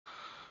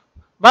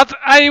But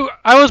I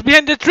was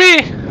behind the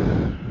tree!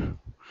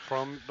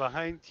 From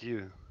behind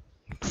you.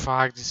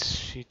 Fuck this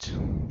shit.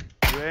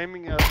 You're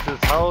aiming at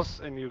this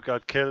house and you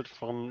got killed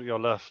from your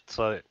left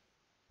side.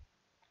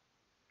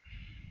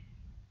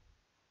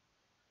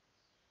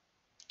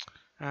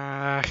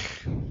 Ah,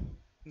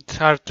 it's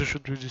hard to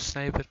shoot with the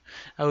sniper.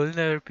 I will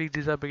never pick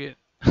this up again.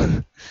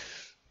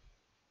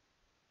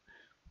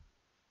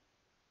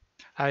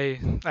 I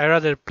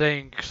rather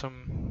playing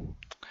some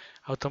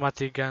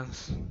automatic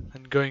guns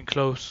and going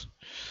close.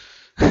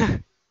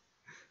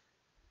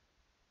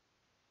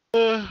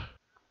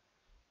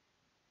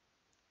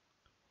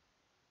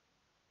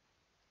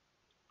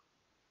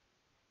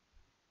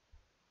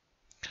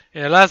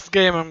 Yeah, last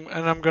game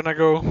and I'm gonna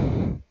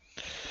go.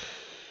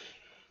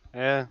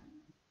 Yeah.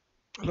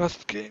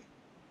 Last game.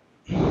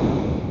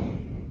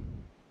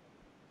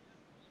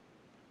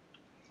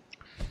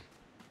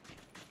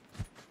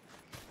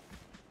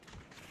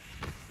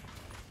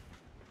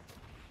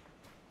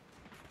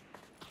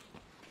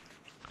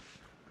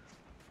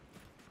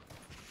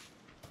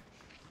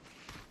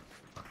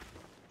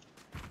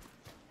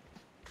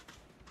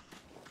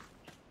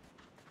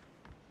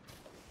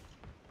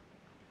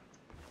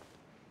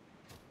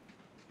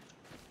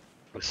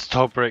 Is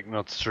Toprak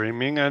not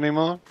streaming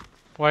anymore?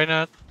 Why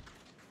not?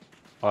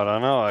 I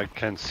don't know, I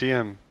can see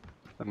him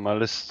in my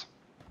list.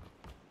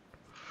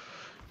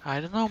 I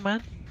don't know,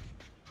 man.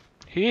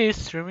 He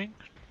is streaming.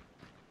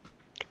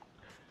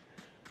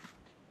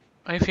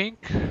 I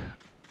think.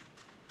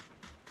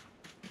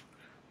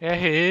 Yeah,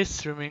 he is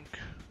streaming.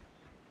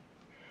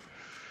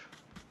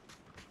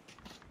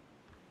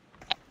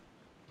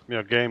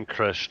 Your game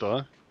crashed,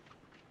 huh?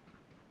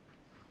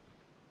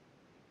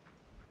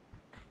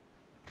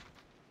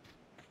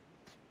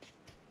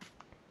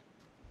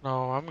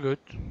 No, I'm good.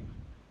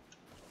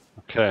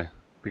 Okay,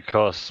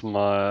 because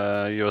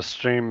your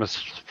stream is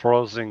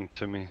frozen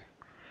to me.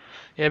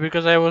 Yeah,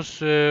 because I was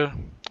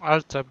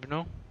alt tab, you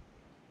know?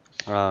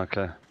 Ah,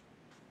 okay.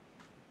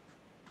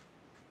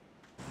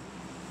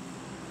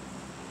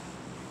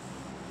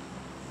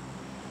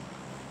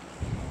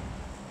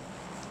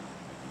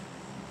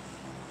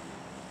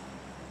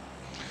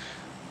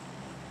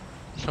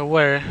 So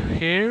where?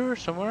 Here?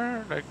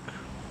 Somewhere? Like...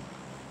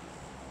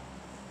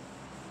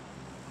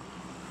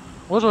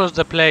 What was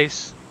the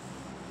place?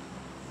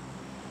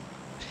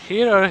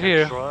 Here or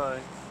here? Try.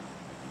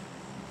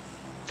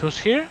 It was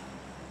here?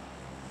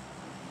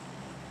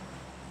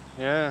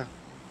 Yeah.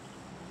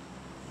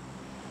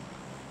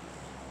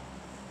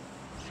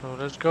 So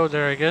let's go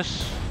there, I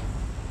guess.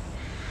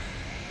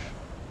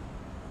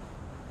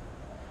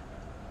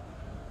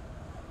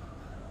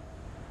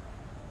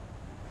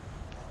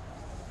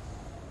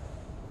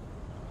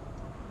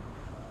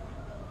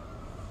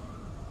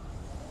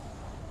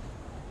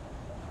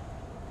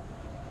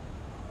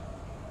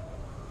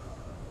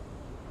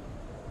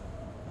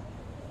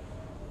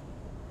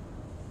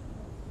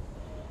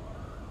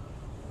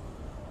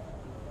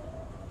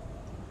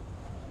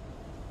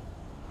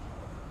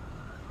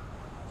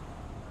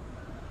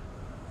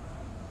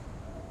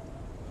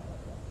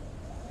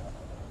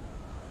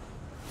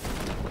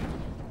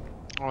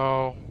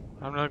 Oh,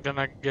 I'm not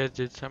gonna get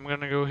it. I'm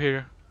gonna go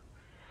here.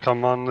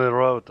 Come on the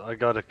road, I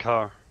got a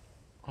car.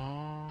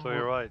 Oh, To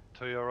your right,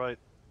 to your right.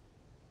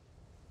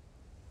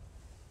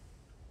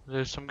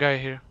 there's some guy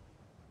here.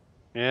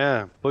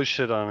 Yeah, push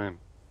it on him.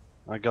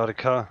 I got a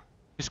car.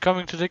 He's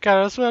coming to the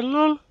car as well,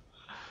 lol.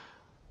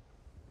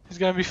 He's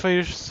gonna be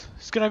fierce.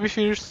 He's gonna be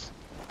fierce.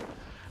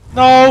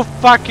 No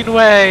fucking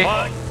way!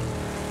 Fuck.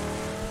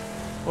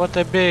 What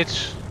a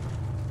bitch.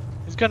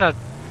 He's gonna...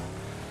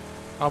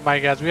 Oh my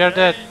god, we are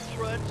dead. He's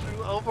trying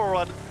to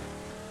overrun.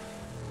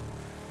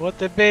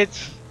 What a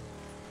bitch.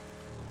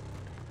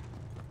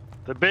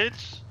 The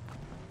bitch?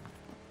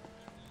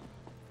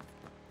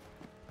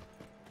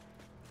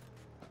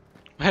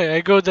 Hey,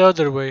 I go the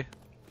other way.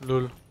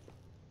 Lol.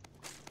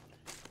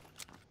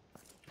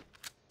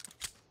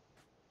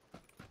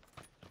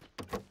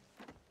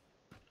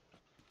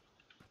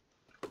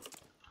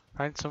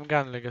 Find some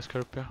gun,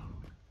 Legescorpio.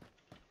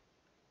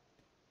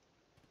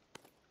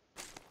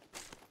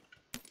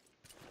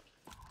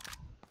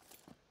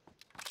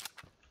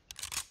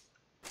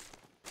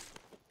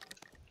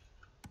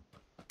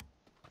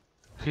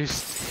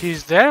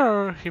 He's there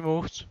or he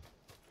moved?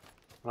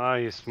 Ah,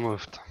 he's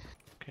moved.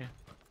 Okay.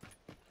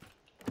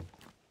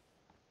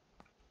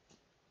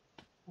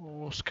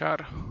 Oh,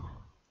 Oscar.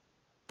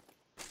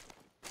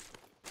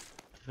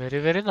 Very,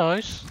 very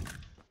nice.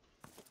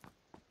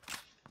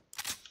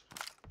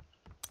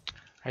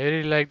 I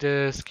really like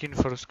the skin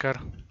for Scar.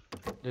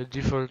 The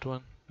default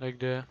one. Like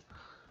the...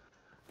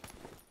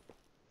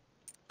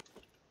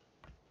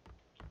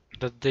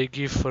 that they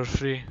give for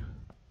free.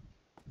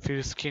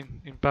 Free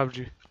skin in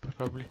PUBG,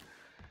 probably.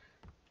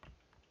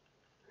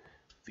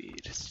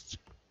 First.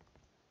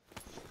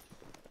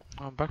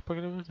 Oh,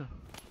 backpack over there.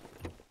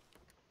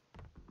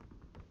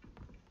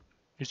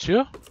 It's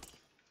you?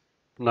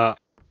 No.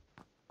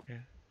 Yeah.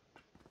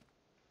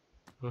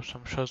 Got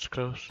some shots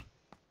close.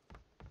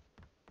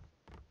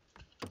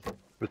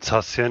 It's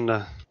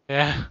Hacienda.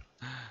 Yeah.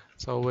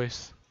 It's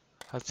always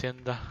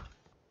Hacienda.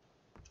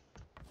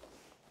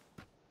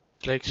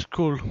 Lake's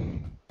cool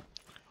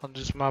on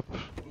this map,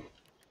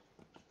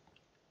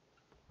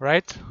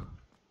 right?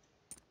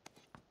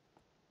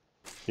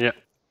 Yeah.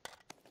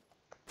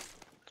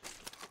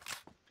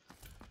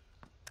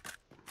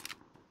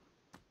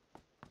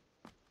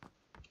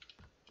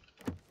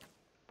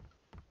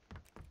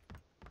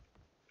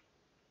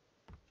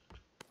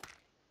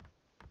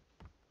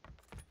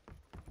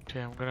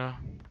 Okay, I'm gonna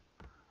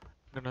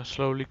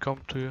slowly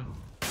come to you.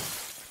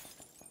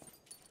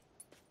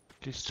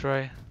 Please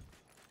try.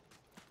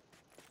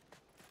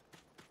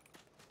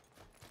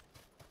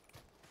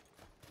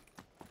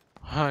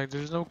 Hi,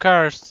 there's no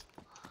cars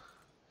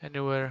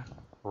anywhere.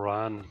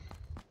 Run.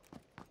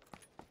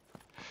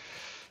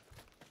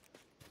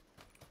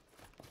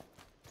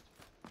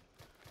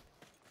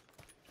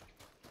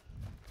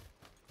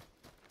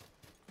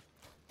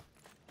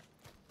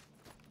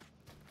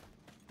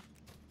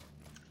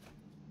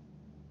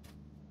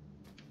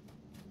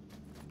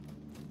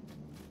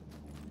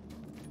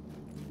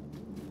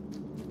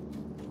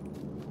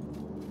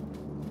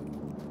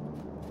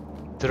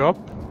 Drop.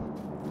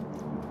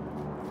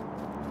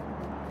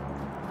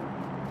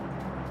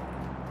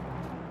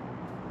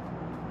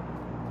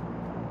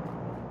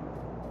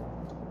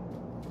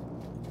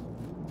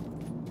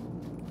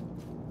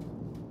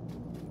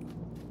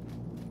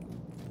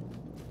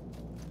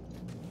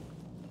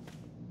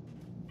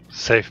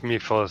 Save me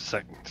for a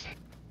second.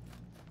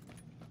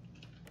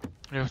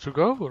 You have to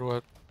go or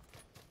what?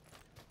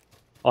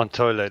 On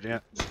toilet, yeah.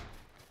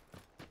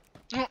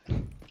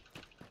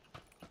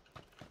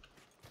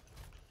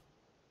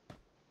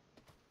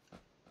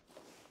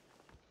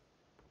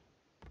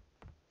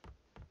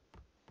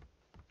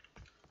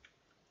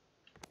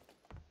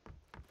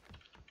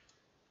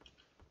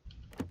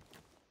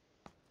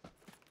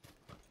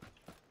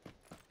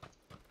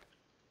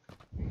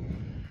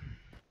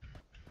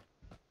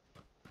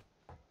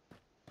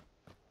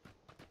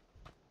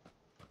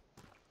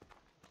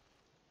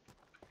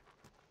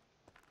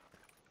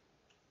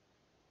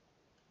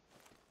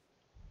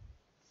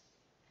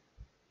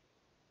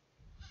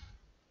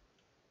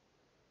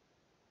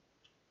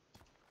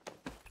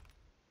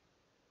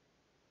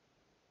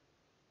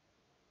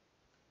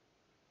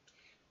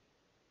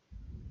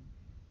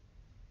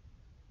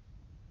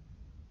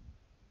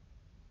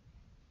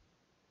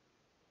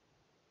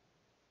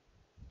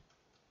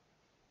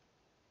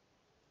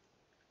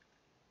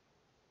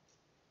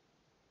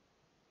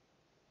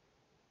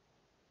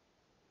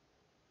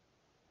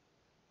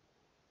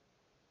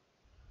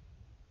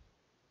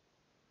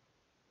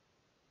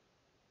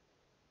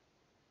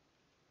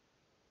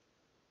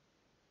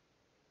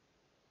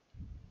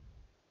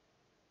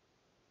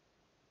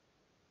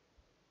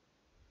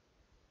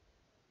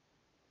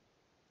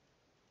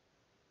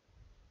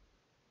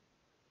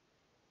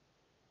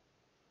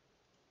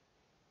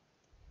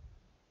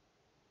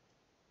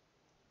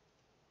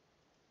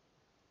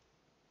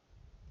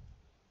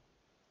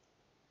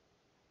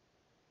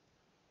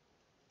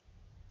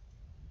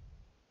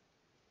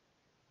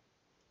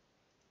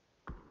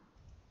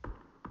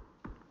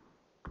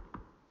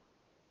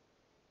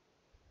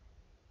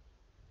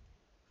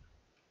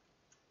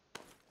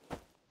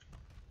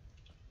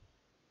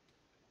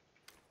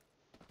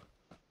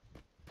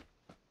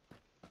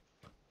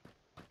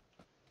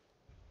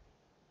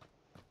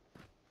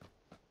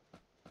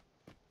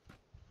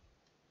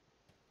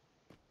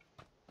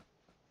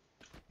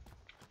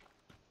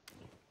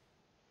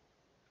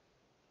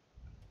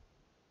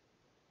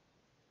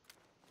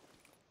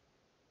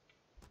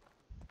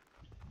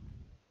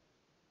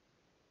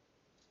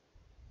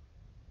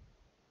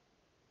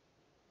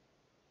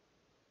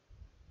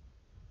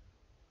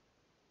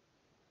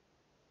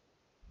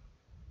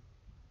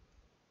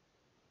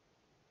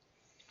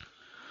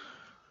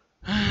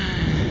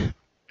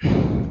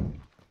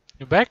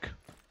 You back?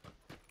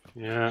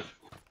 Yeah.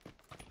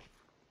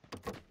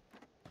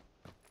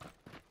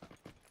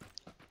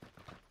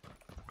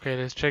 Okay,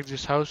 let's check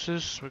these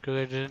houses because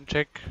I didn't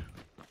check.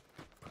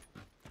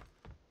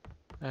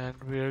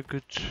 And we are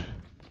good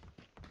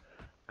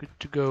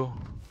to go.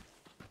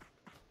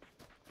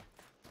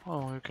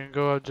 Oh, you can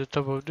go out the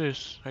top of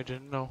this. I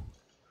didn't know.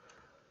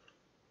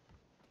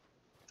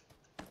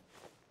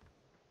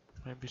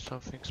 Maybe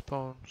something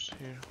spawns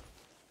here.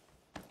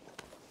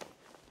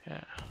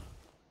 Yeah.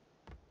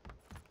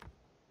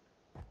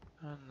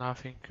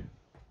 Nothing.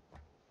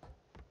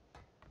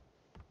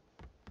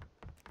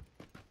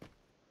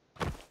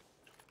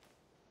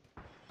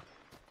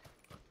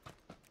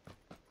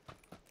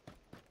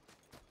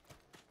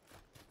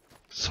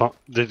 So,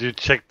 did you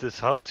check this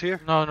house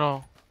here? No,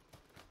 no.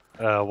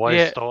 Why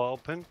Yeah. is door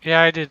open?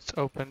 Yeah, I did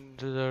open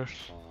the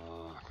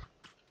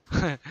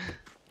doors.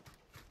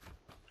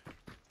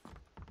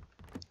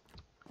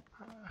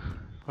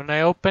 When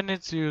I open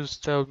it, you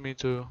tell me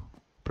to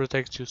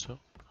protect you, so.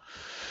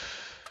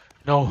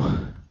 No.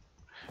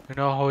 You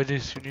know how it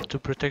is, you need to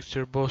protect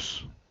your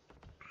boss.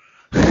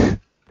 I'm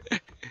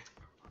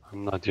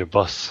not your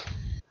boss.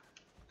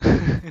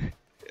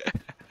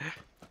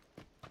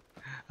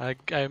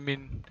 I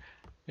mean,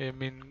 I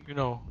mean, you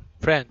know,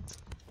 friend.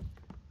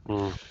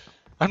 Hmm.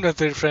 I'm not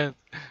their friend.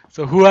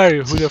 So who are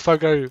you? Who the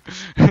fuck are you?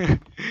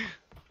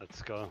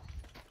 Let's go.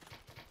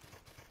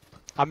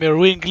 I'm your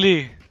Wing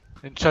Lee.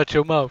 And shut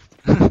your mouth.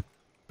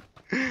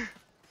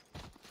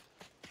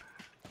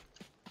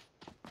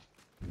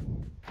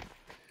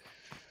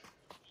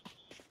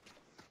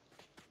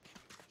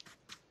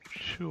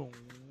 Shung,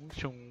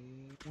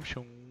 shung,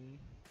 shung.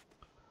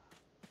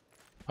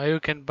 Why you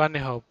can bunny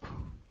hop?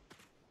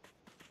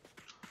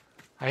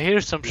 I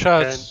hear some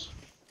shots.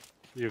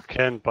 You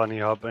can't bunny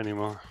hop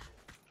anymore.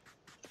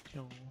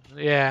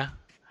 Yeah,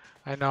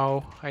 I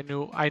know. I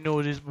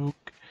know this book.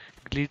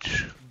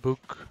 Glitch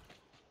book.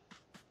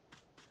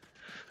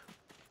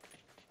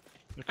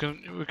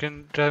 We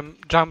can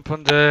jump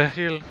on the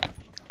hill.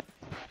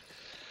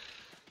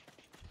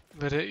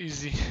 Very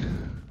easy.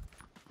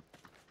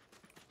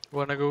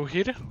 Wanna go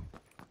here?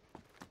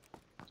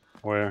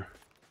 Where?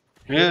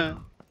 Here? Yeah.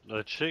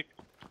 Let's check.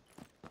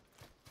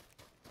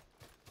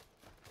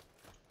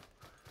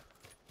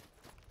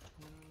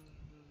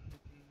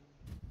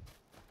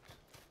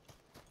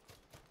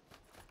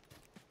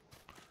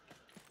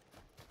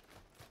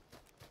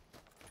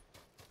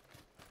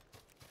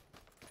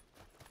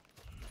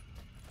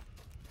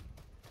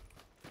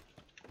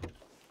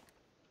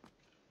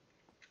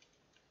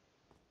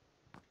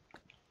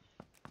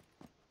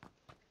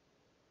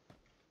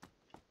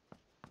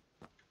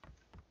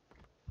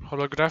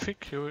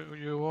 Holographic?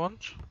 You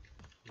want?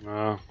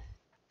 No.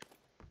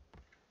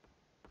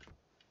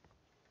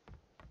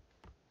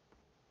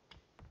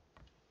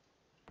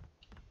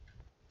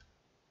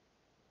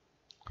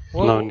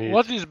 No need.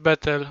 What is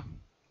better?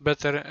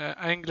 Better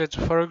angled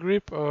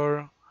foregrip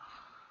or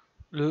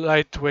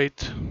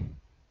lightweight?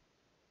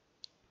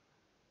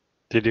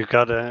 Did you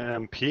got a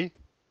MP?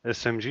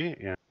 SMG?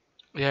 Yeah.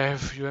 Yeah, I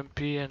have UMP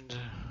and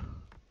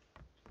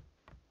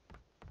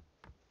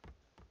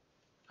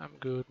I'm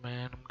good,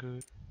 man. I'm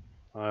good.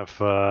 I have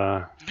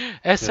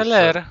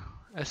SLR.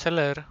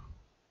 SLR.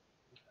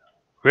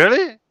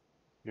 Really?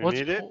 You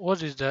need it?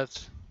 What is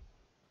that?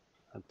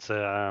 It's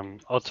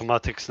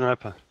automatic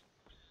sniper.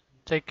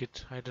 Take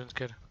it. I don't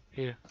care.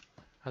 Here.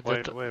 At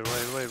Wait. the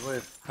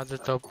Wait. at the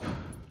top.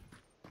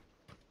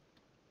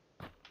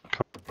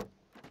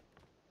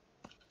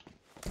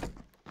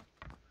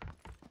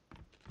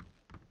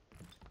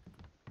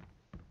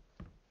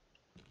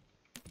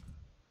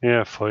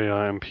 Yeah, for your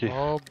MP.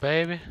 Oh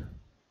baby.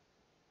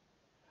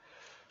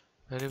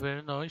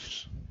 Very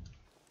nice.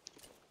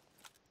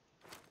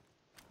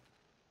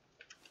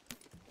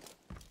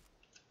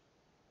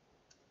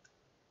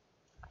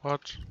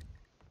 What?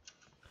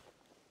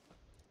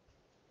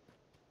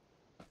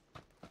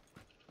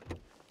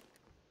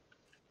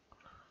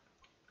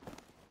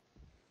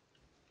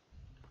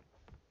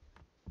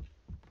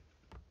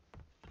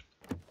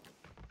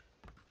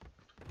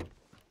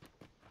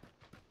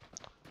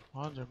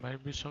 Oh, there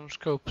might be some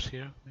scopes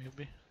here,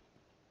 maybe.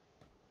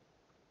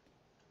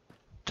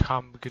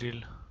 Thumb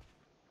grill.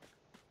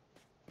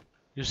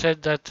 You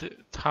said that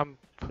thumb.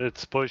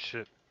 It's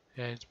bullshit.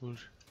 Yeah, it's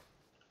bullshit.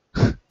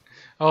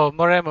 Oh,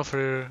 more ammo for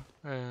your.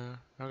 I'm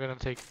gonna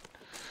take.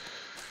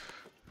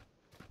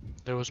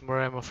 There was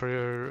more ammo for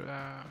your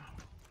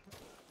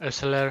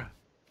SLR.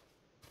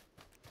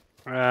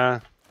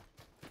 I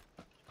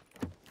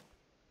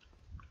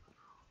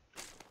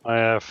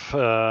have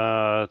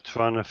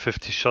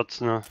 250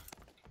 shots now.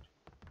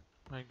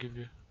 I give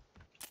you.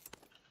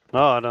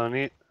 No, I don't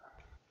need.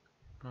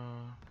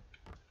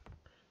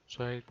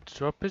 So I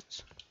drop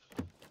it.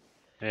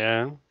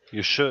 Yeah,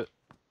 you should.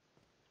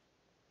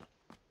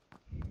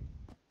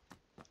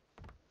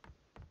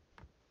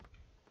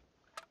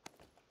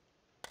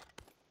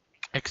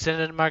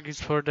 Extended mag is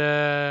for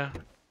the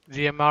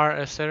DMR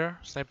SR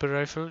sniper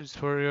rifle. It's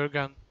for your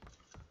gun.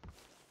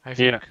 I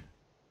think.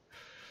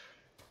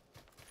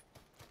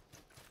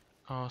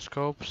 Yeah.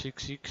 Scope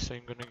 6x.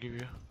 I'm gonna give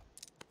you.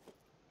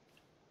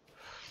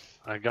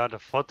 I got a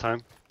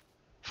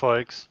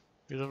 4x.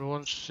 You don't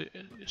want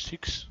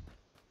 6?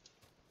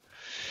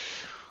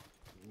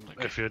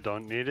 Okay. If you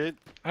don't need it.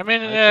 I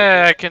mean, I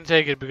yeah, I can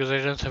take it because I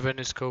don't have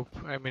any scope.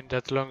 I mean,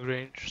 that long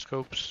range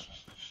scopes.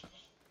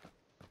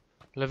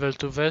 Level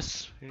 2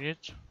 vest, you need?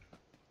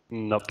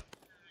 Nope.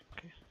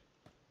 Okay.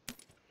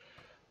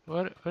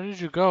 Where did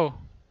you go?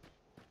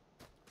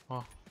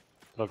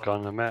 Look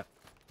on the map.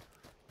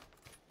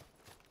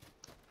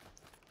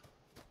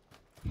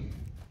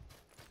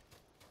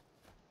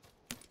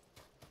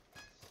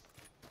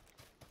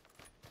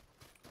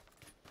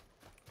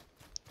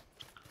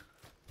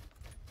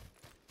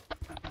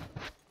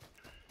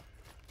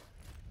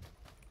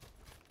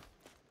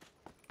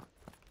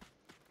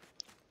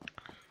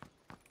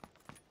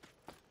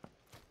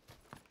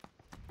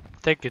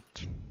 Take it.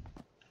 You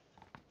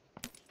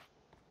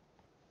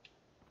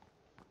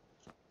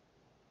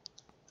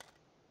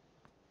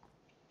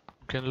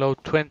can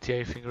load 20,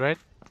 I think, right?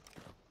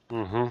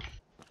 Mm-hmm.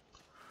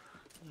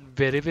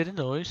 Very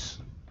nice.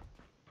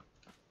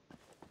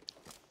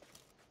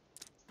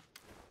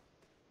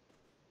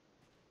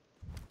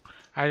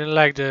 I don't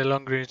like the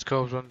long range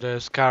scopes on the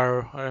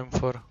Scar or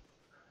M4.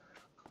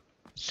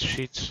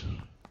 Shit.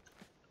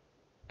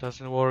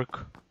 Doesn't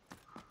work.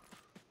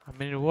 I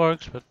mean, it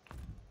works, but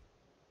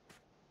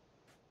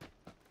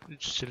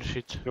it's still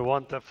shit. You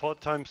want the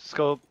 4x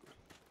scope?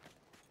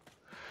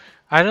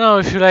 I don't know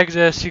if you like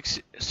the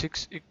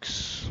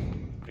 6x.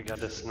 I got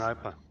a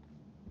sniper.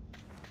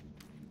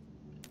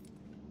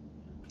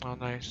 Oh,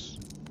 nice.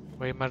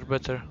 Way much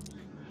better.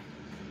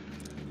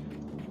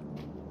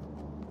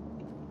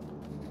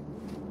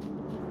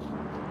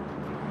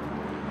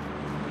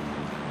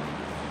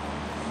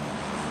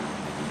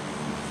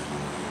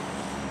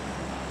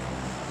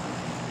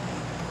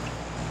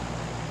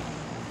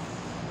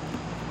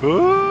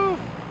 Ooh,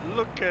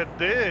 look at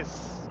this!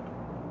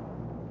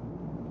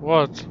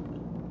 What?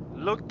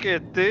 Look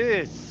at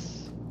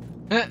this!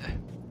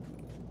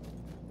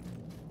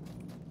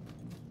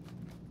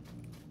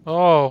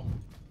 Oh,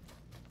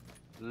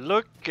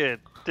 Look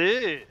at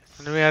this!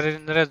 and we are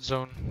in red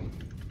zone.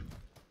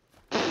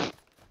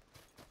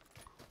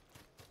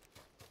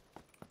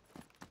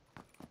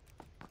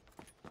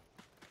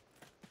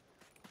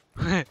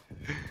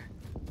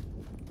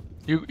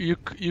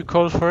 You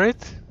call for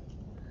it?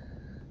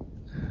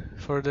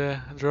 For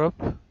the drop?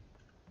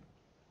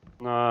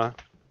 Nah.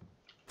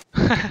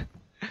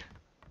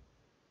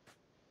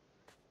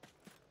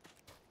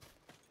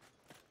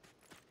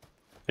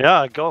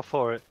 Yeah, go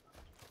for it.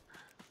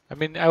 I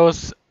mean, I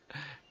was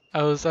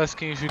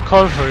asking if you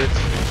call for it.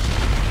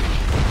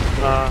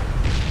 Nah.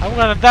 I'm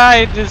gonna die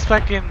in this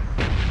fucking.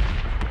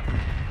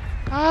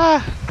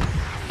 Ah!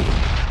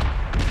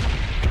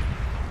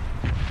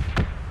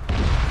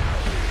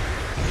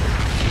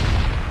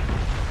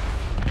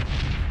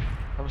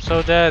 I'm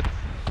so dead.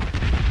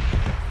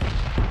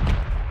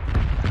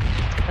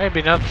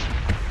 Maybe not.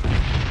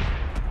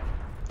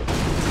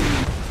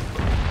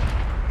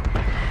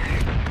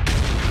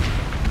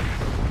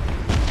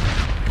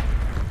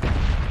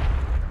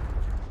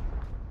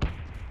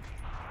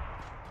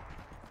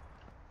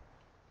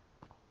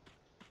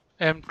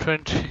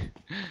 M20.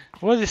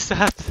 What is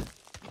that?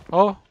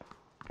 Oh,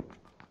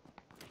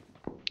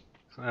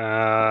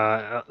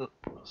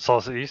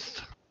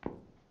 Southeast.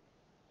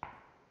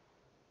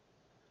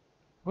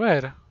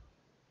 where?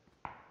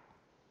 I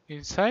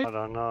Inside?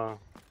 don't know.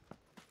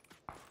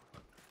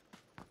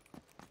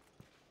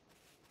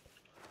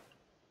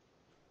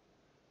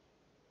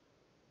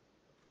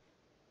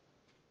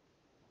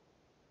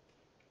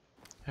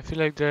 I feel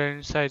like they're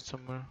inside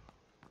somewhere.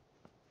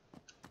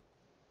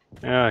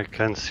 Yeah, I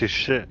can't see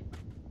shit.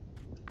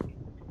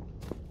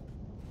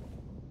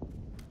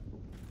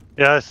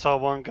 Yeah, I saw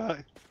one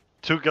guy.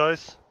 Two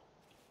guys.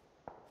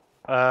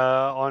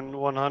 On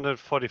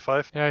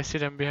 145. Yeah, I see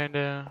them behind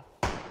the.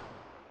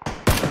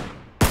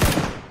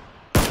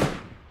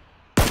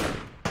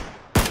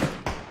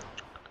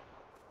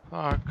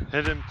 Fuck.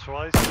 Hit him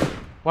twice.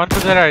 One to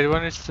the right,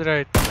 one is to the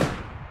right.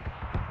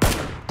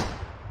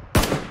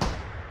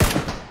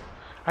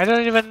 I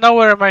don't even know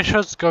where my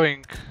shot's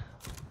going.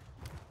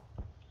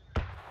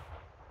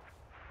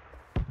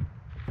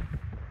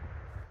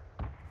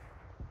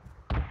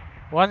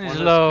 One is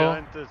One low.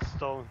 behind the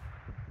stone.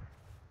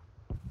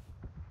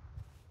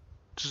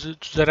 To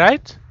the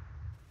right?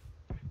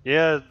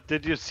 Yeah,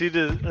 did you see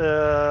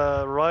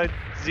the right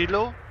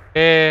Zilo?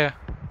 Yeah.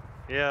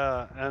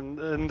 Yeah, and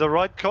in the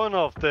right corner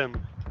of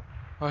them.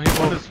 Oh, he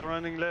One moved. is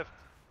running left.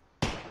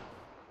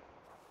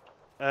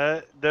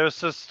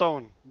 There's a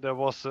stone. There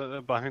was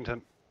behind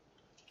him.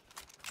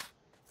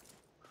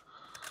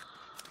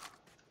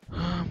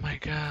 Oh my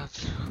god.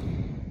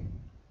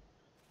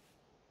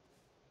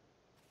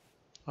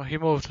 Oh, he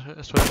moved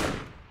as well.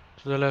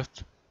 To the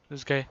left.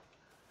 This guy.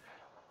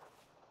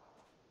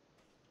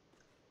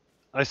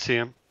 I see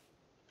him.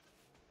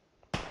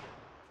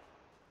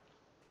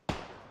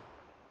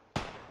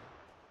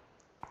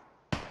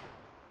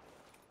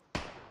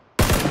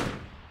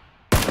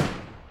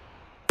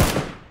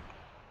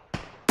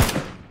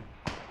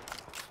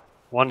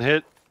 One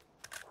hit.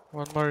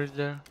 One more is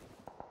there.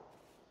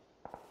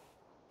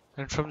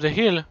 And from the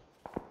hill.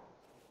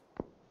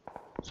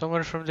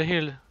 Somewhere from the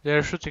hill. They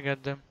are shooting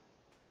at them.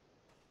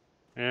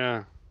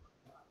 Yeah.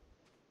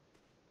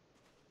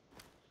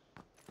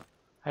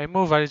 I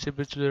move a little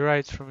bit to the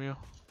right from you.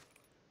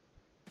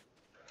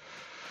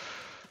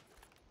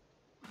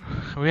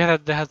 We are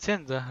at the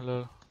hacienda,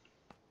 lol.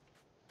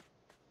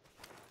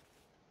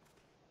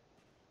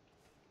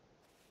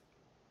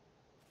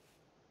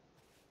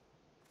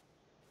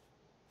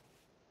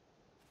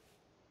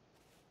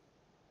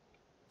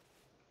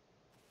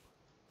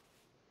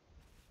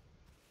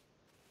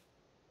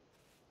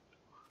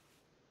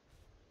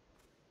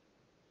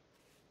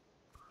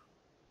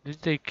 Did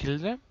they kill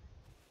them?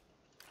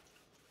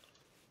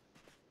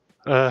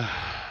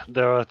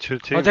 There are two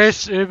teams. Oh,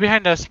 there's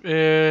behind us,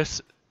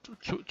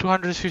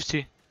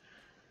 250.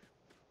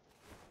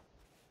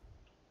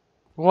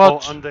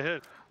 What? Oh, on the hill.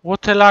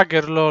 What a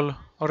lagger, lol.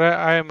 Or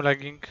I am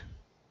lagging.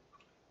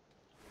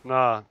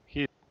 Nah,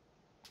 he.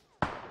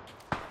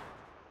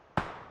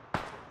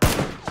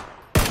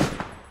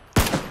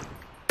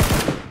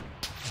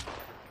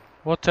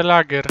 What a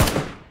lagger.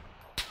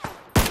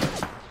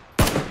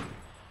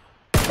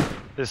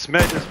 His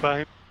mate is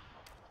behind.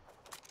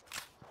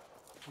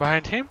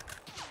 Behind him?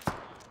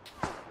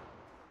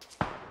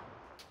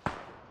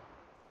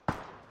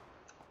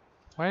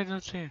 Why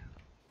don't see?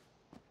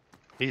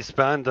 He's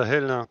behind the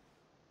hill now.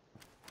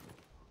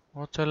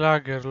 What a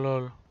lagger,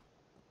 lol.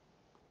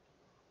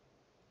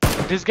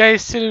 This guy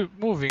is still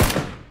moving.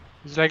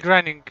 He's like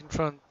running in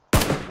front.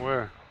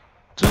 Where?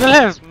 To the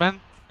left,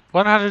 man.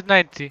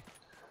 190.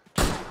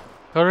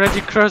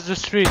 Already crossed the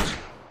street.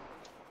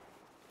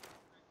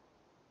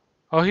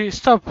 Oh, he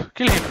stop.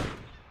 Kill him.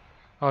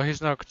 Oh,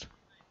 he's knocked.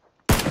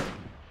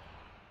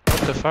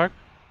 What the fuck?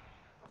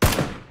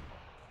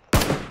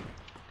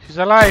 He's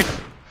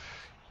alive,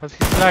 but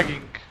he's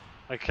lagging.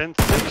 I can't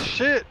see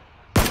shit.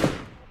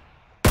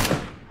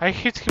 I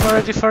hit him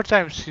already 4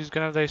 times. He's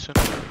gonna die soon.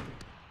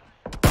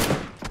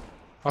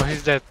 Oh,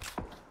 he's dead.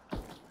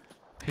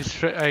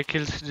 I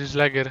killed this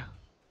lagger.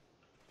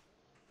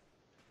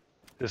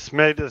 His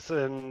mate is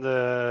in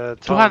the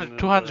town.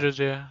 200,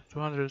 yeah.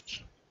 200.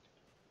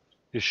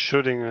 He's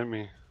shooting at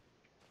me.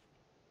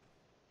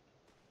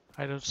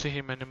 I don't see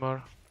him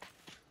anymore.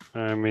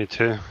 Me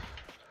too.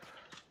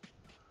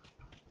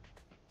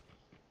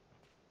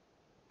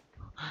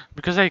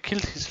 Because I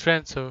killed his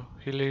friend, so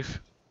he leave.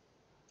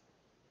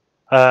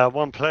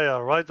 One player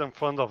right in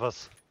front of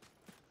us.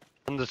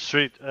 On the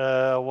street.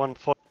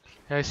 140.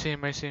 Yeah, I see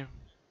him, I see him.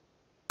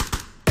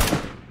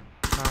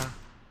 Ah.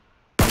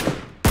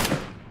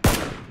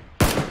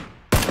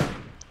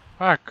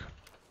 Fuck.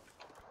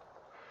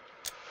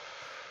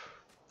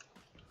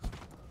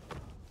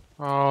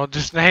 Oh,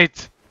 this nade.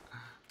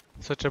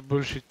 Such a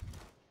bullshit.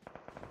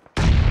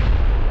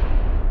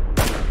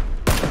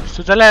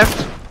 To the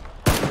left.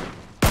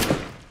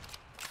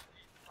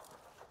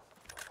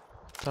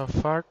 The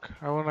fuck?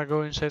 I wanna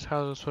go inside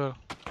house as well.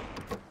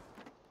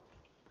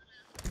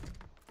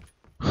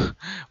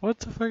 What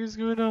the fuck is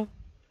going on?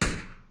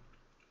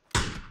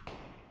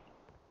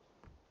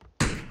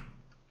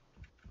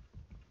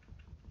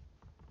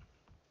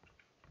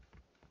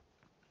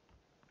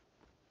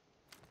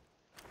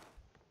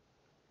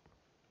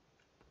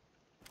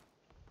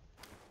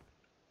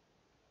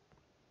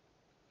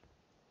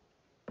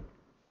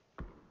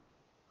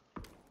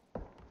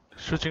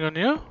 Shooting on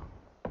you?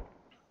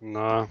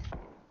 No.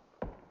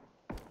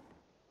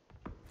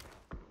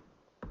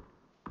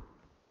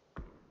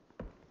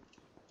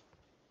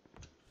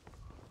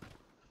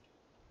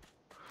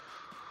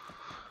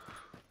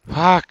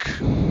 Fuck.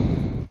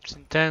 It's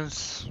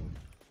intense.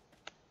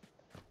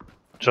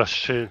 Just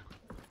chill.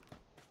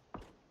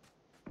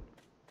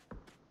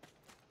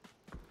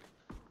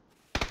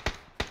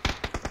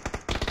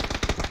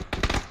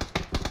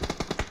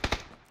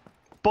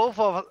 Both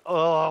of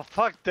oh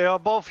fuck, they are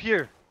both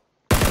here.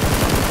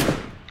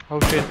 Oh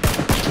shit.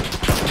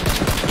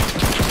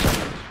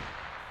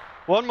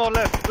 One more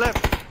left.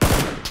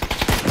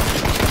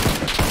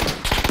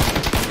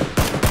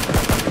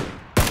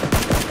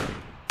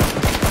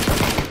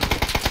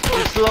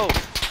 He's low.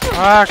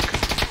 Fuck.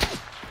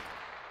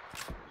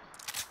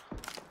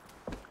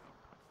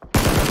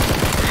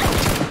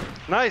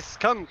 Nice,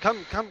 come,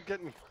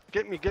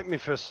 get me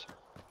first.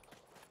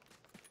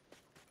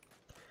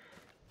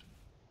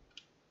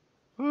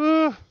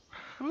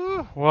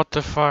 What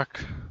the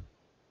fuck?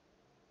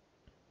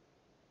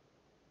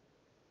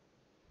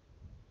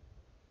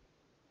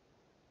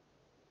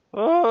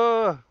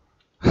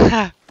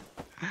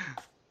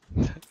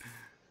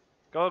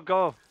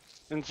 Go,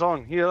 in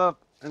zone, heal up,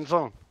 in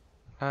zone.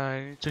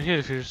 I need to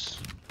heal first.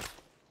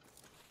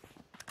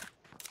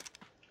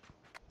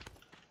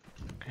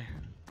 Okay.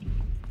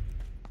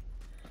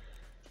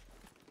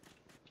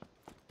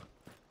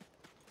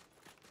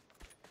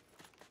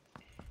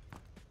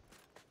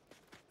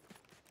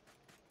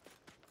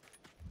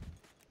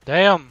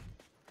 Damn!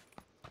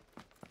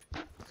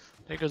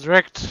 They got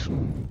wrecked.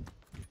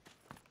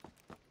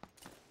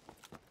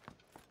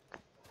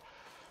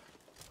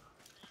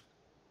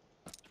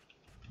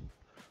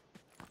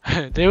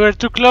 They were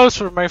too close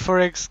for my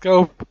 4x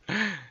scope,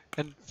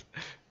 and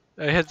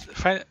I had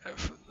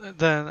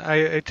then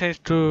I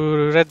changed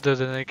to red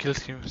dot and I killed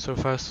him so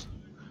fast.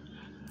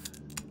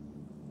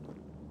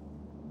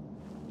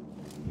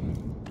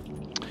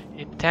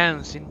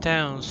 Intense.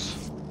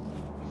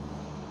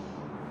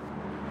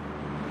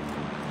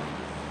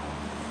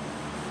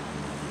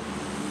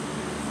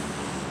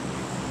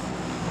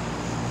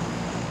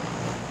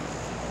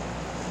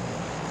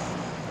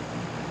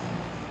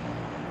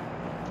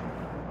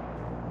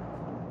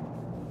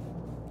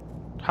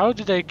 How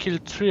did I kill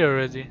 3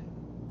 already?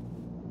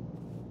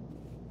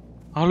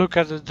 Oh, look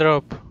at the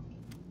drop.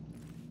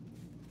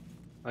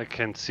 I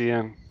can't see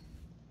him.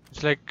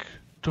 It's like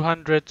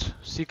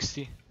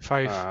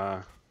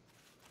 265.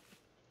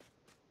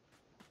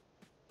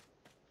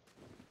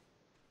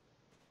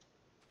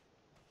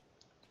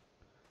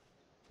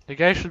 The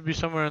guy should be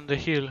somewhere on the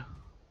hill.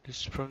 This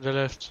is from the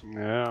left.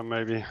 Yeah,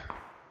 maybe.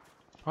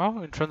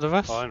 Oh, in front of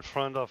us? Oh, in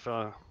front of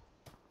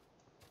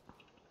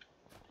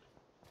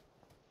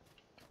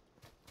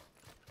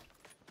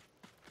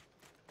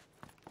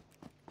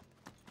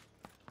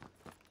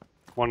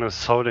one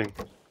is holding.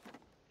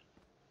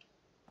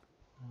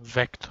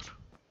 Vector.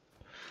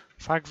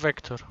 Fuck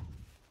Vector.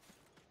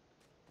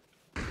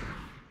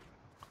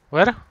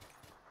 Where?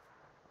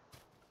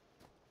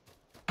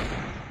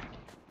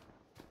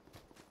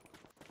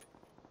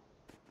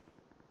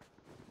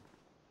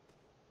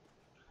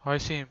 Oh, I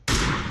see him.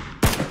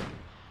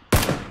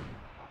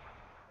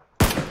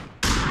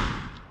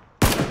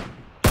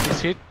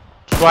 He's hit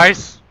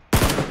twice.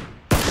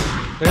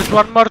 There's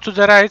one more to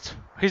the right.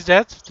 He's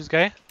dead, this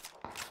guy.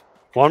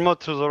 One more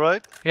to the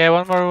right. Yeah,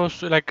 one more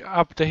was like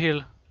up the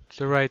hill to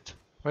the right.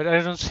 But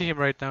I don't see him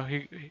right now.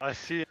 I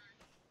see.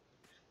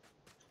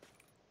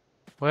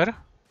 Where?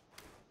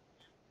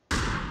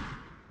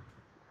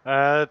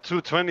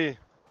 220.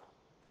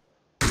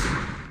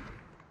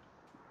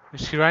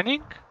 Is he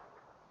running?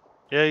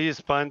 Yeah, he's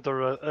behind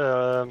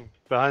the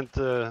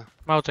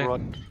Mountain.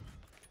 rock.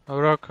 Oh,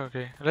 rock,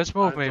 okay. Let's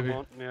move Behind the maybe.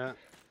 mountain, yeah.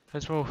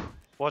 Let's move.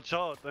 Watch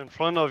out! In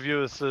front of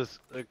you is this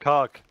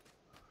car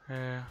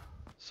Yeah.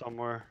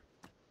 somewhere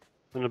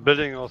in a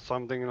building or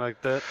something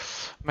like that.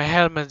 My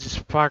helmet is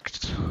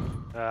packed.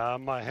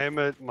 My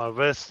helmet, my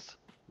vest.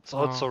 It's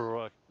Oh. also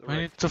rock. We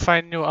need to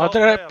find new. Oh,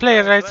 Other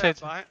player right side.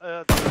 Behind,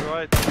 to the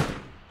right.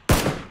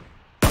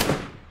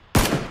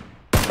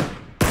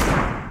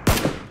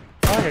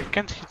 Oh, I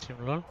can't hit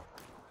him, lol.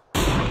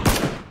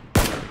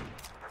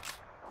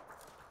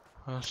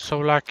 Oh, so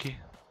lucky.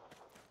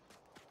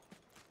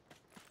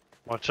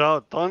 Watch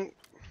out! Don't.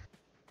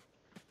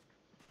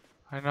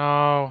 I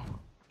know.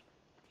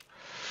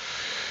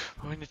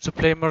 We need to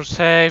play more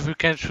safe. We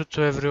can't shoot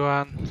to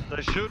everyone.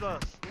 They shoot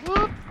us.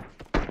 Whoop.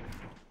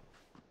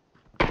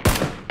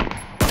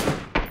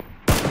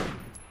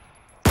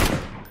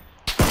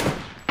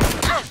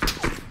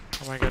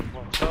 Oh my god.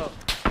 Watch out!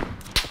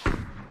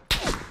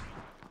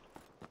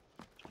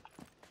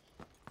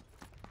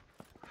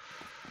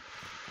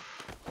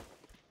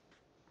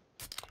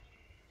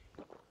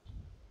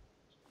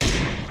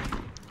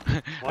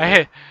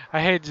 I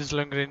hate these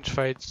long range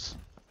fights.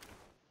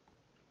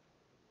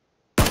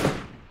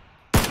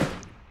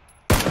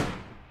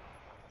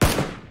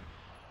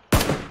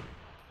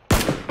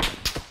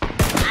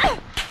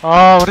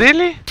 Oh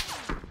really?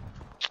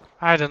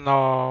 I don't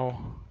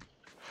know.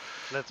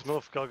 Let's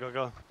move. Go, go,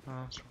 go.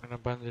 Oh, so I'm gonna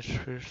bandage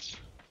first.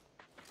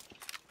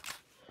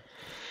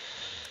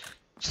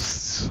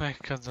 Just I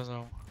don't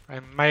know.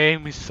 My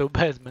aim is so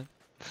bad, man.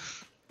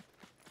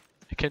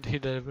 I can't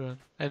hit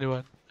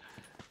anyone.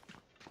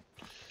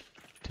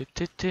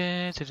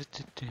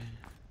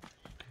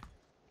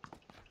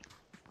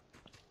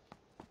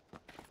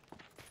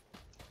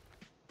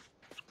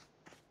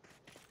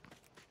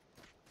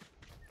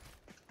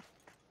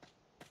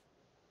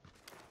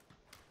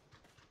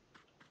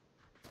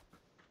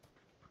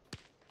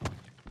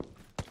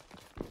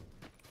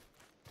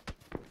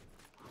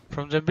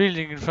 From the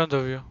building in front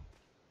of you.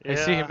 Yeah. I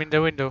see him in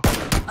the window.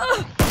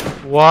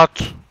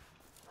 What?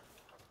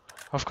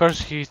 Of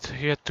course he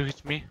had to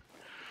hit me.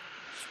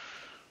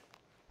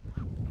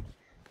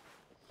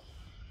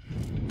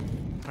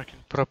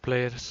 Fucking pro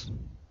players.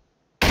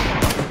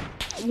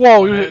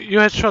 Whoa, you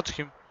had shot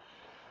him.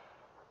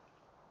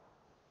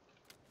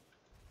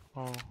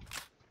 Oh.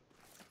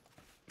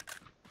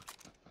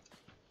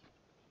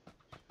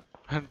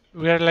 And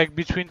we are like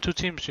between two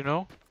teams, you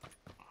know?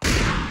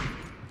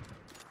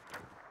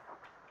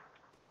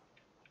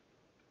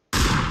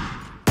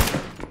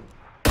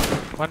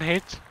 One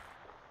hit.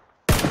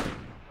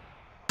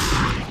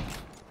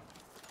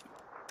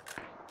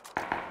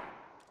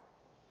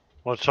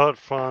 Watch out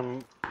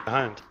from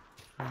behind.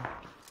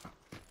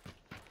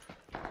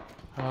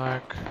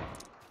 Fuck.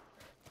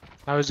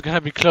 Now it's gonna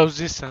be close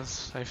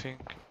distance, I think.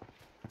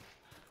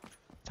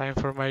 Time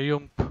for my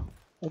ump.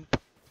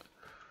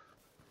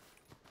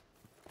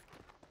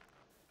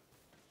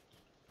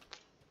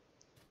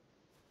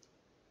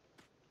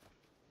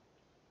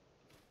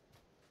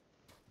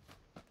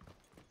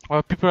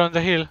 Oh, people on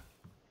the hill.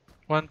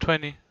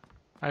 120.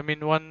 I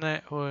mean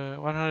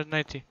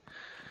 190.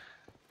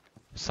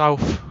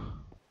 South.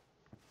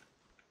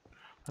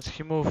 As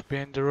he moved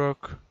behind the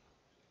rock.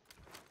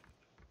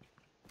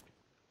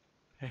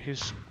 Yeah,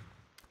 he's...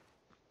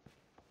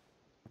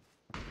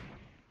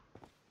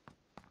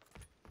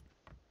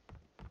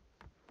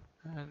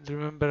 And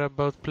remember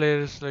about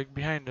players like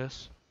behind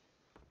us.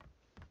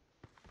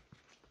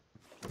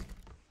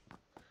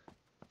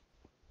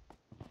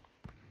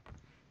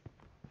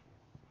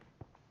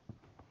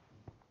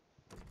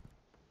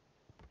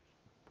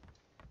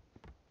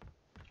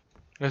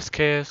 Let's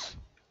chaos.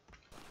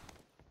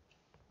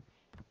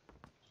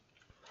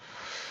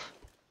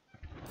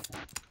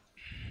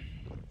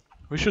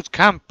 We should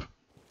camp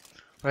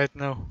right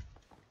now.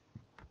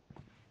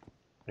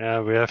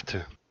 Yeah, we have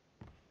to.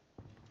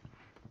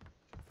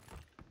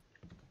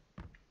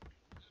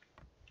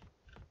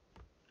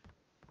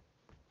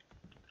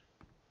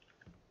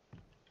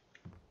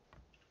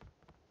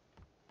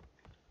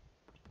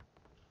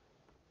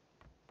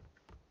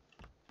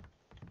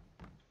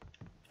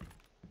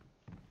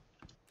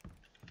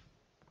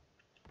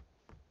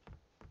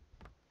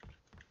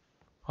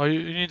 Oh,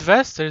 you need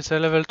vest? There is a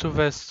level 2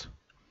 vest.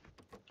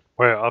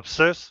 Where,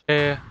 upstairs?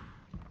 Yeah.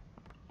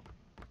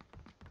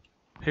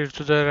 Here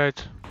to the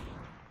right.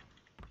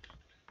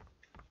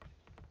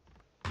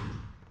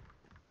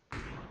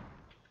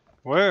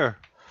 Where?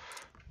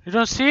 You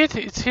don't see it?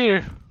 It's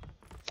here.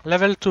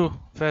 Level 2,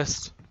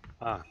 fast.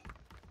 Ah.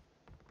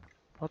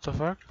 What the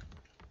fuck?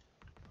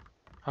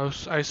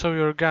 I saw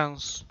your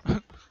guns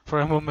for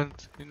a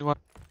moment in one.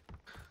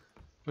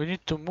 We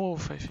need to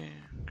move, I think.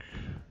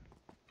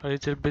 A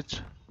little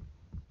bit.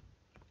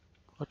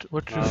 What do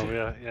you No, think?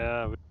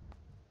 yeah.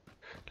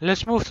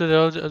 Let's move to the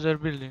other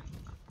building.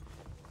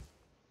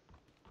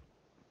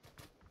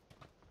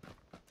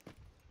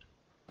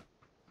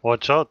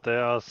 Watch out,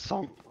 there are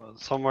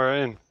somewhere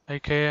in.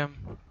 AKM.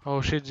 Oh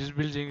shit, this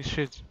building is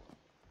shit.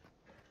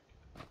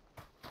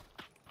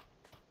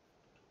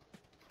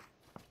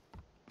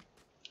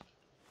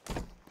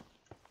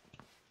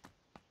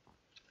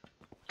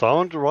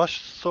 Don't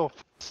rush so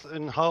fast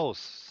in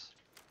house.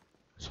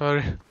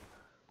 Sorry.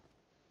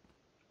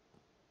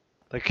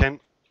 They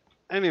can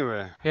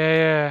anywhere.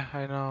 Yeah,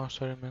 I know.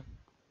 Sorry, man.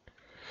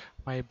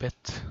 My bad.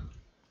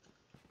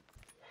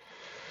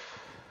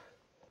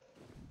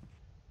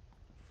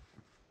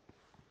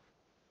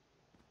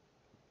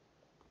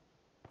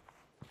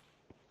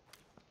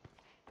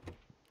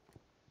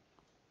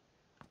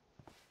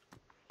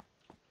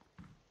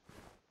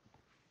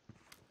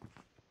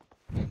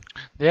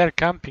 They are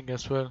camping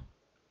as well.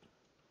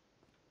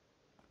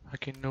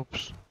 Fucking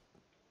noobs.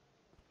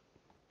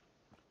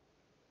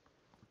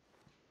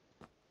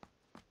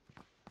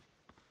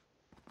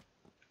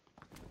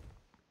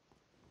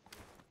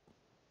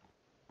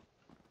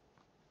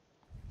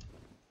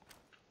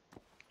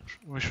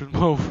 We should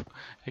move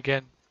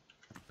again.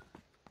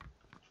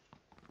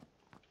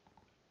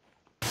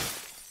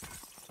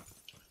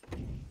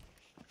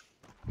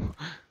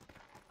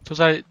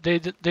 They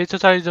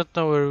totally don't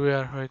know where we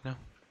are right now.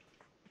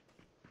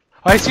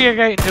 Oh, I see a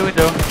guy in the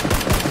window.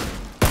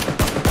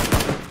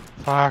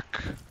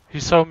 Fuck. He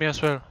saw me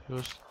as well.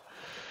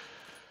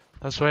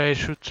 That's why I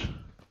shoot.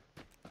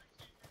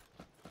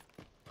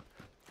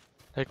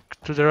 Like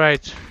to the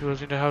right. He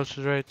was in the house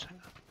to the right.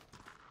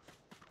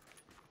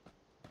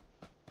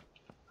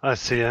 I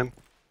see him.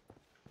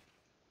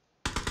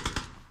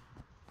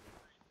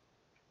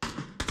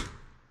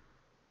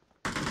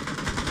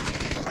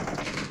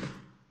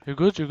 You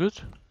good? You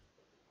good?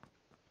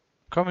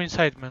 Come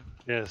inside, man.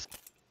 Yes.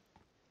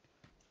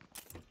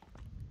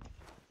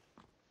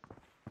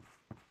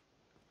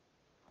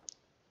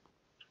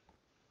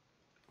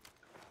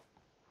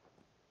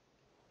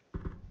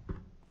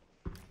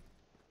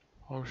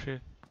 Oh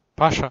shit.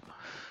 Pasha.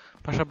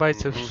 Pasha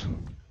biceps.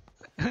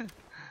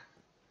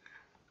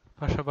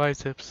 Pasha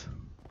biceps.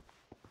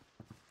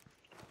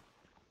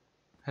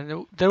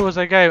 And there was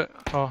a guy.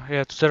 Oh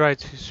yeah, to the right.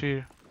 He's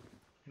here.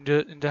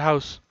 In the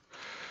house.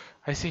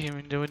 I see him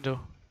in the window.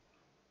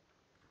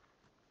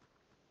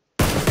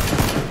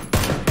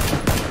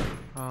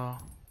 Oh.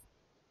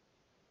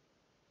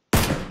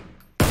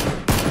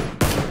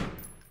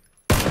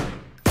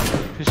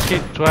 He's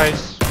hit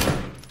twice.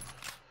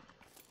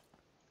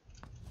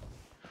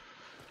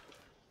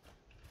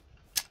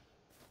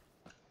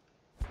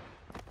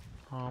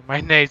 Oh, my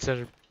nades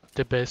are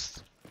the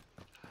best.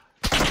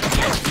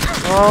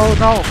 Oh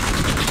no!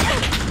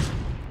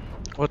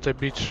 What a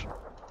bitch.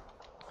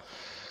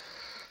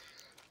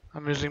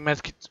 I'm using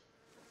medkit.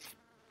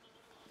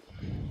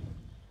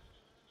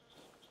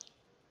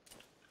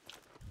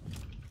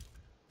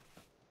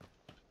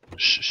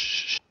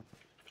 Shh.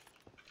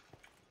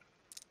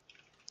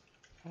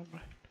 Oh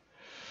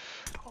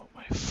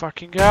my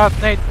fucking god,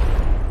 Nate!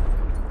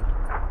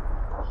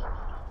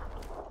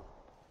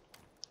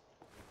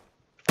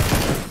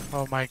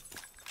 Oh my.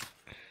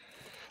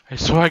 I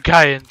saw a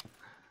guy and.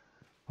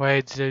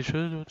 Wait, did I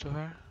shoot? What the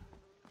fuck?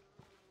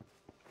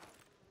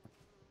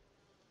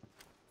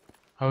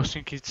 I was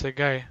thinking it's a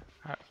guy.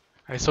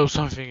 I saw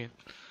something in.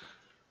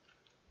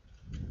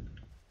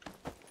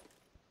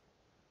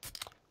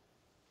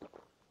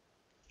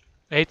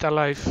 Eight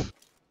alive.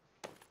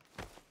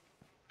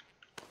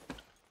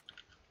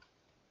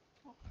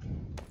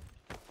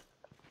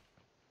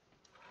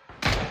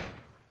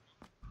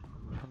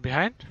 From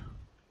behind?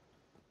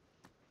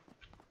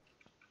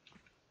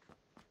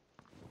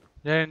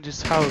 They're in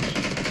this house.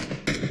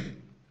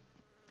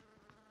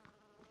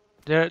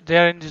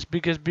 They're in this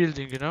biggest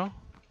building, you know?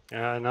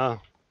 Yeah, I know.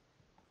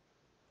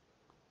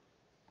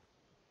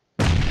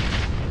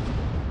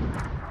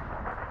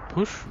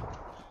 Push?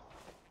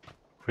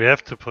 We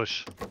have to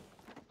push.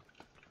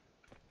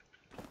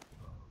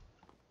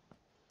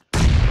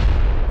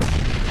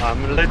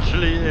 I'm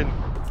literally in.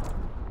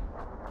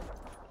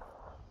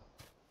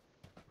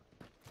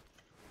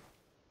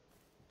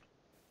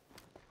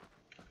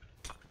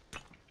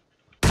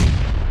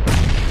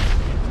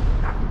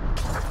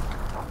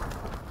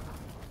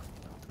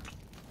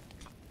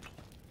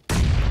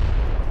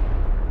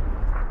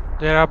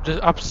 They're up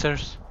the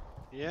upstairs.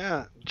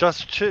 Yeah,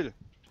 just chill.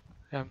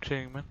 Yeah, I'm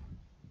chilling, man.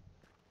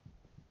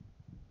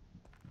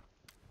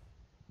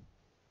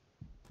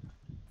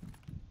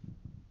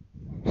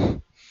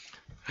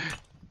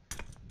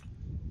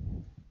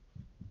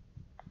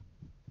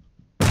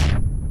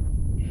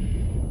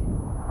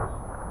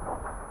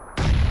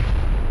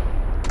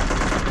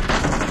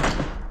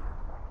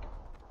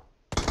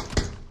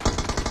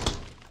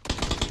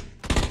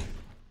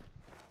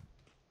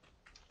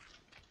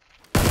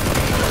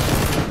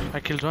 I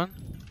killed one.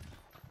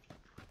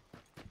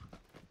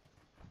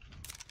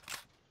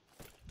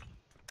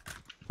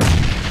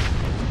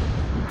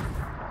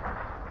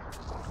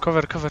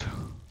 Cover, cover.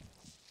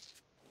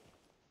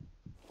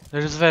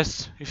 There is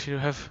vest if you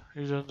have.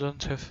 You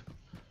don't have.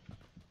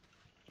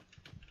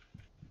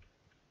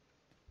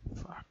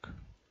 Fuck.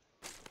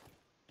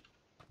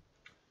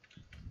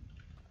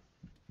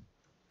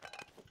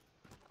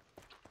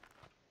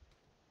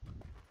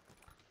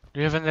 Do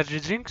you have energy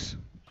drinks?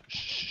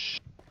 Shh.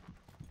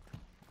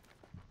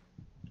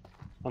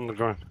 On the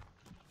ground.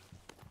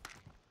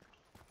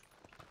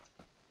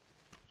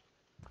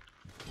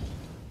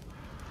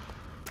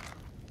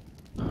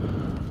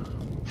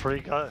 3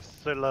 guys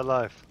still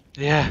alive.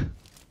 Yeah.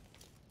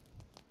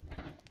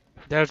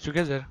 They're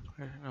together.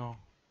 No.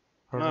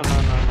 Or No, not.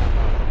 no, no, no,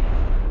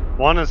 no.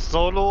 One is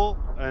solo,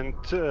 and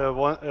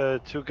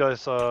two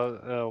guys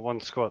are one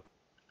squad.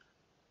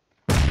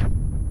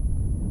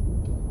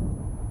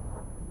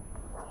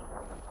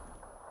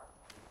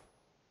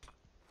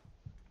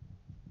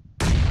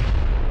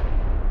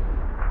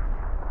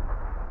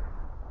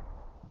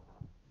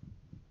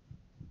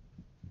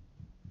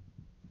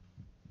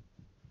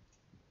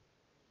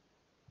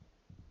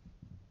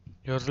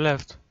 Your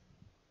left.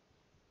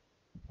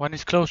 One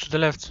is close to the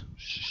left.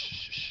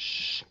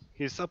 Shh.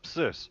 He's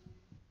upstairs.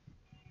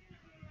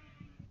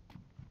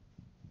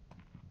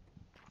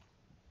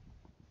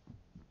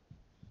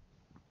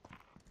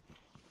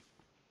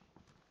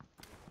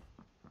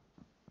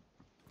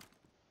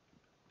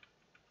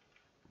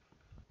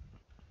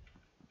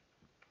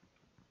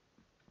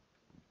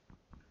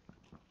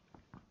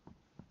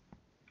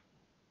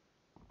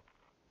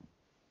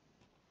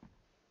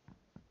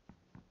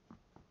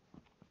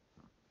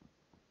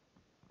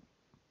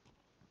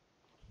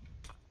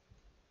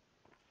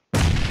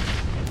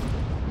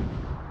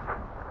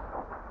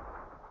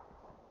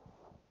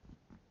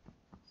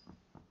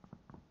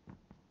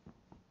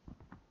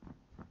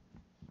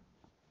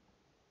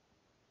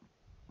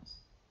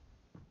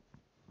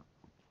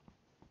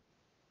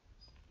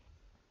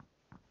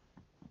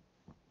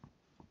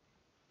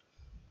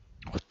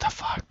 What the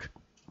fuck?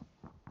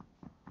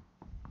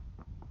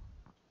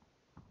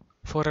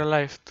 4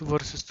 alive, 2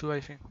 versus 2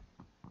 I think.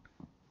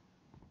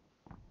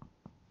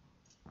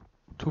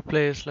 2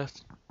 players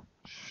left.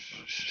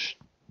 Shh.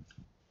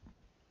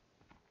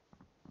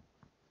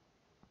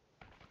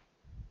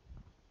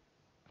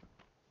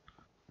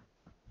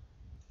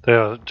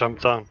 There,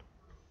 jump down.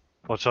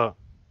 Watch out.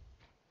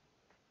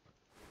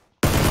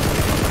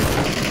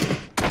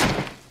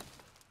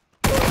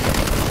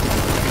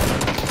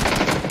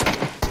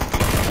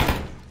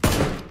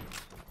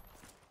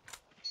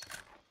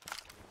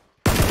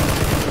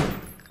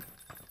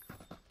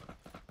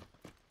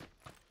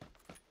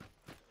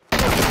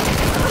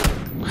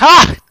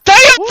 Ha!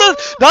 Damn!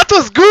 That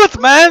was good,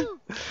 man!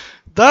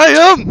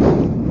 Damn!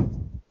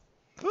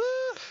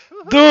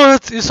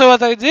 Dude, you saw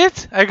what I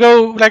did? I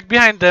go like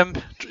behind them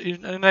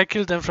and I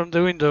kill them from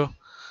the window.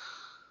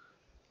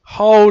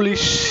 Holy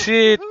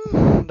shit!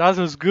 That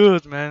was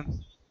good,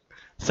 man.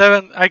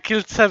 7, I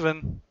killed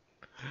 7.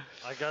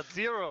 I got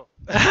 0.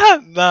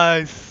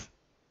 Nice.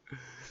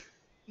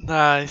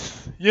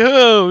 Nice.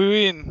 Yo, we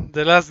win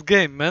the last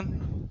game,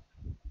 man.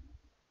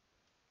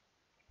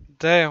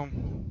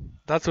 Damn.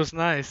 That was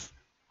nice.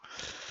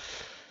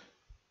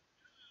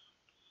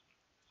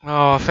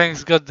 Oh,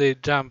 thanks God they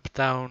jumped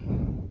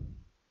down.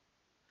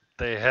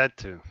 They had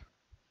to.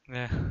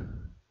 Yeah.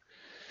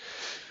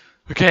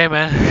 Okay,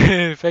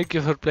 man. Thank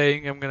you for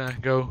playing. I'm gonna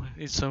go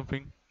eat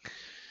something.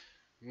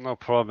 No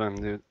problem,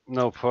 dude.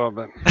 No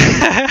problem.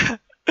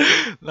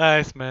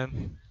 Nice,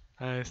 man.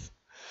 Nice.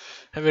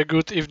 Have a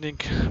good evening.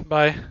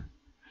 Bye.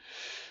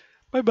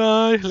 Bye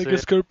bye, See ya.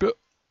 Legescorpio.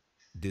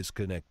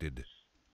 Disconnected.